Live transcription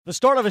The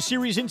start of a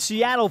series in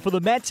Seattle for the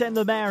Mets and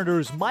the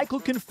Mariners. Michael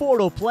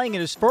Conforto playing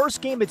in his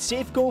first game at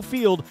Safeco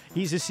Field.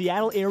 He's a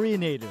Seattle area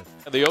native.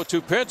 The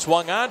 0-2 pitch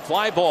swung on,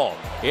 fly ball.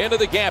 Into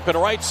the gap in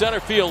right center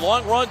field.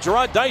 Long run,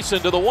 Gerard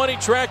Dyson to the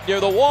one-inning track near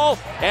the wall.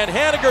 And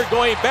Haniger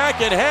going back,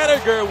 and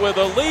Haniger with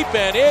a leap,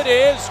 and it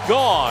is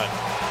gone.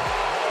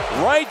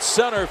 Right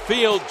center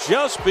field,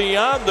 just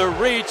beyond the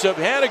reach of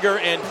Haniger,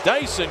 and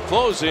Dyson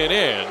closing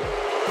in.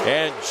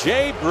 And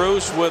Jay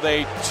Bruce with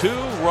a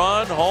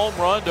two-run home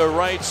run to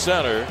right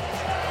center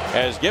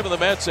has given the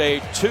Mets a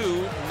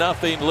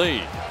 2-0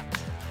 lead.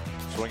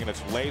 Swinging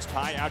its laced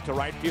high out to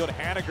right field.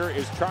 Haniger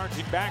is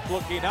charging back,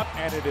 looking up,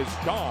 and it is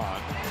gone.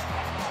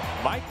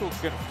 Michael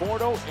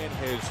Conforto in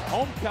his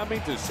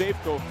homecoming to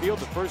Safeco Field,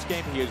 the first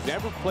game he has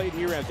ever played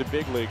here as a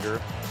big leaguer,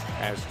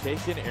 has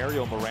taken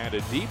Ariel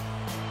Miranda deep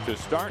to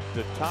start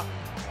the top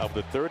of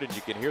the third, and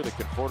you can hear the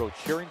Conforto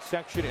cheering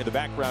section in the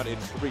background in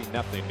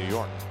 3-0 New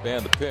York.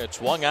 And the pitch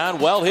swung on,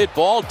 well hit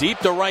ball deep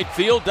to right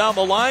field down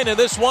the line, and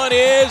this one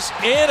is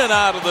in and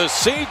out of the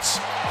seats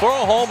for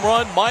a home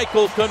run.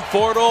 Michael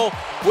Conforto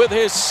with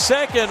his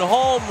second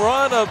home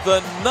run of the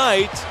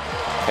night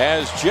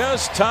has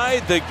just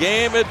tied the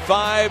game at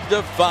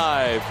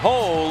 5-5.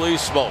 Holy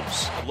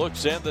smokes.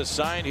 Looks in the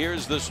sign,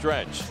 here's the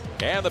stretch.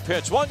 And the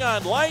pitch swung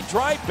on, line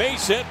drive,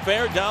 base hit,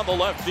 fair down the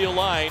left field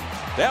line.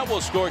 That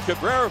will score.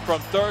 Cabrera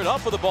from third.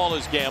 Up with the ball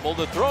is Gamble.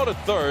 The throw to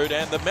third,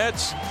 and the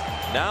Mets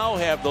now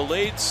have the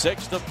lead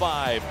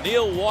 6-5.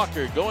 Neil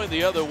Walker going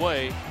the other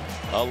way.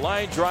 A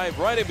line drive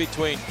right in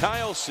between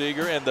Kyle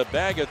Seager and the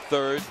bag at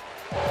third.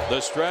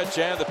 The stretch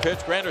and the pitch.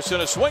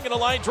 Granderson a swing and a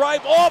line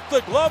drive off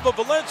the glove of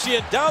Valencia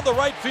and down the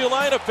right field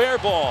line. A fair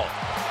ball.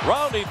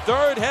 Rounding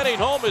third, heading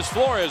home is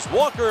Flores.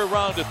 Walker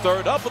around to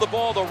third. Up with the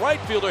ball, the right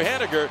fielder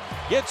Haniger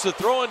gets the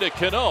throw into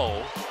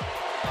Cano.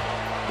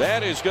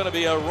 That is going to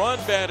be a run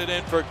batted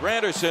in for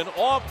Granderson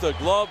off the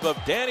glove of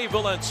Danny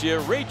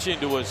Valencia, reaching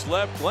to his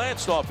left,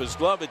 glanced off his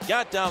glove. It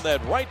got down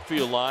that right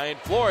field line.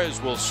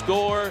 Flores will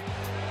score.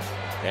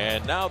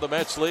 And now the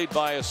Mets lead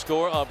by a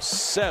score of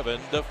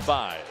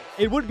 7-5.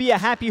 It would be a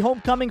happy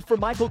homecoming for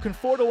Michael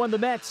Conforto and the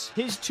Mets.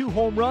 His two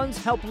home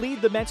runs helped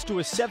lead the Mets to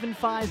a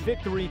 7-5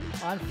 victory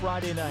on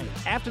Friday night.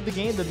 After the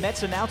game, the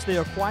Mets announced they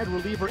acquired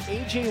reliever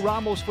A.J.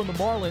 Ramos from the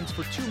Marlins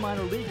for 2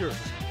 minor leaguers.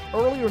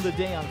 Earlier in the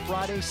day on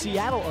Friday,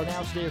 Seattle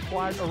announced they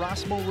acquired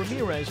Erasmo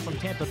Ramirez from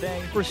Tampa Bay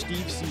for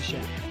Steve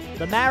Cishek.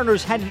 The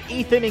Mariners had an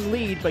 8th-inning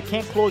lead but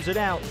can't close it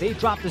out. They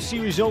dropped the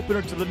series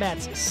opener to the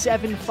Mets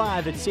 7-5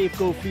 at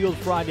Safeco Field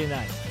Friday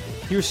night.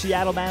 Here's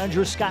Seattle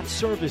manager Scott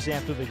Servais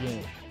after the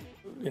game.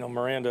 You know,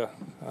 Miranda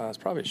is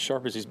probably as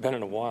sharp as he's been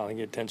in a while. He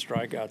had 10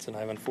 strikeouts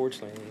tonight.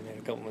 Unfortunately, he made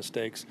a couple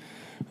mistakes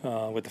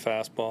with the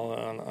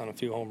fastball on a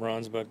few home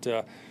runs, but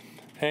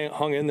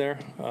hung in there.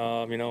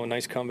 You know, a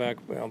nice comeback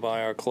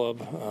by our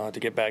club to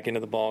get back into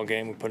the ball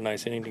game. We put a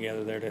nice inning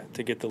together there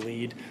to get the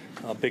lead.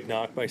 Big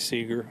knock by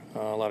Seager. A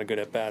lot of good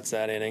at bats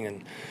that inning,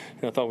 and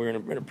I thought we were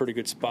in a pretty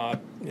good spot.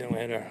 You know, we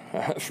had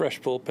a fresh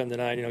bullpen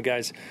tonight. You know,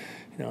 guys.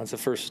 You know, it's the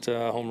first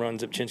home run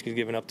Zipchinski's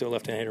given up to a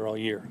left-hand hitter all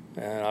year.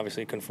 And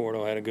obviously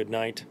Conforto had a good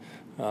night.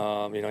 You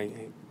know,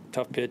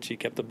 tough pitch. He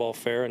kept the ball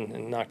fair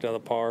and knocked it out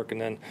of the park. And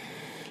then,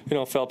 you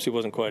know, Phelps, he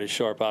wasn't quite as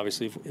sharp,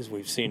 obviously, as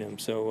we've seen him.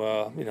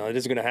 So, you know, it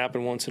is going to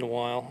happen once in a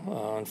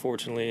while.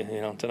 Unfortunately,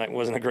 you know, tonight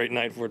wasn't a great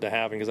night for it to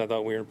happen because I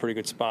thought we were in a pretty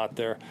good spot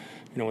there,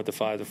 you know, with the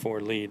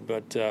 5-4 lead.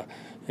 But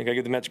you got to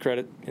give the Mets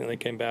credit. You know, they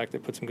came back, they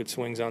put some good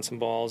swings on some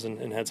balls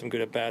and had some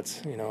good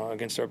at-bats, you know,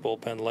 against our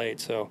bullpen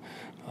late. So,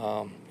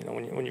 you know,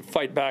 when you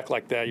fight back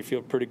like that, you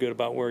feel pretty good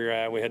about where you're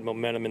at. We had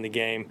momentum in the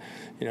game.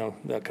 You know,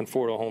 the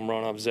Conforto home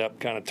run off Zepp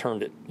kind of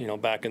turned it, you know,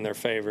 back in their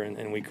favor,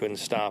 and we couldn't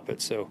stop it.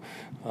 So,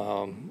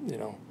 you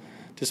know,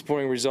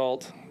 disappointing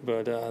result,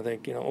 but I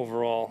think, you know,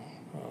 overall,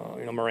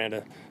 you know,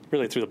 Miranda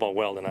really threw the ball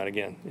well tonight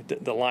again.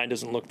 The line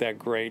doesn't look that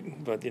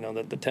great, but, you know,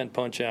 the 10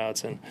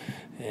 punch-outs and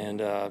you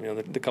know,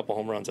 the couple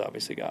home runs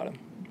obviously got him.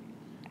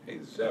 Hey,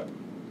 Zepp,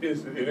 it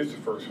is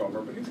the first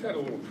homer, but he's had a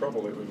little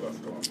trouble lately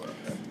left on.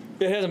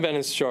 It hasn't been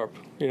as sharp,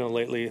 you know,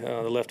 lately. The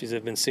lefties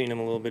have been seeing him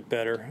a little bit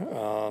better,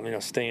 you know,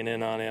 staying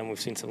in on him. We've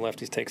seen some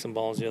lefties take some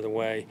balls the other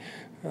way.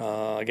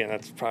 Again,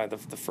 that's probably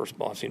the first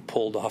ball I've seen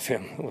pulled off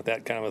him with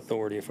that kind of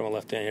authority from a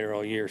left-hand hitter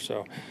all year.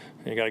 So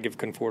you got to give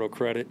Conforto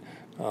credit.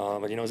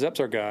 But, you know, Zepp's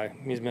our guy.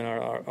 He's been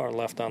our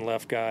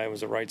left-on-left guy. It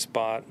was the right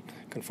spot.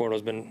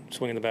 Conforto's been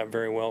swinging the bat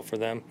very well for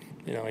them.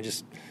 You know, I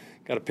just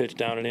got a pitch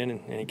down and in,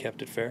 and he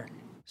kept it fair.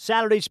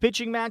 Saturday's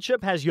pitching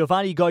matchup has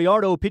Giovanni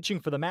Gallardo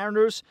pitching for the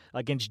Mariners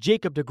against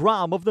Jacob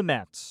deGrom of the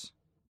Mets.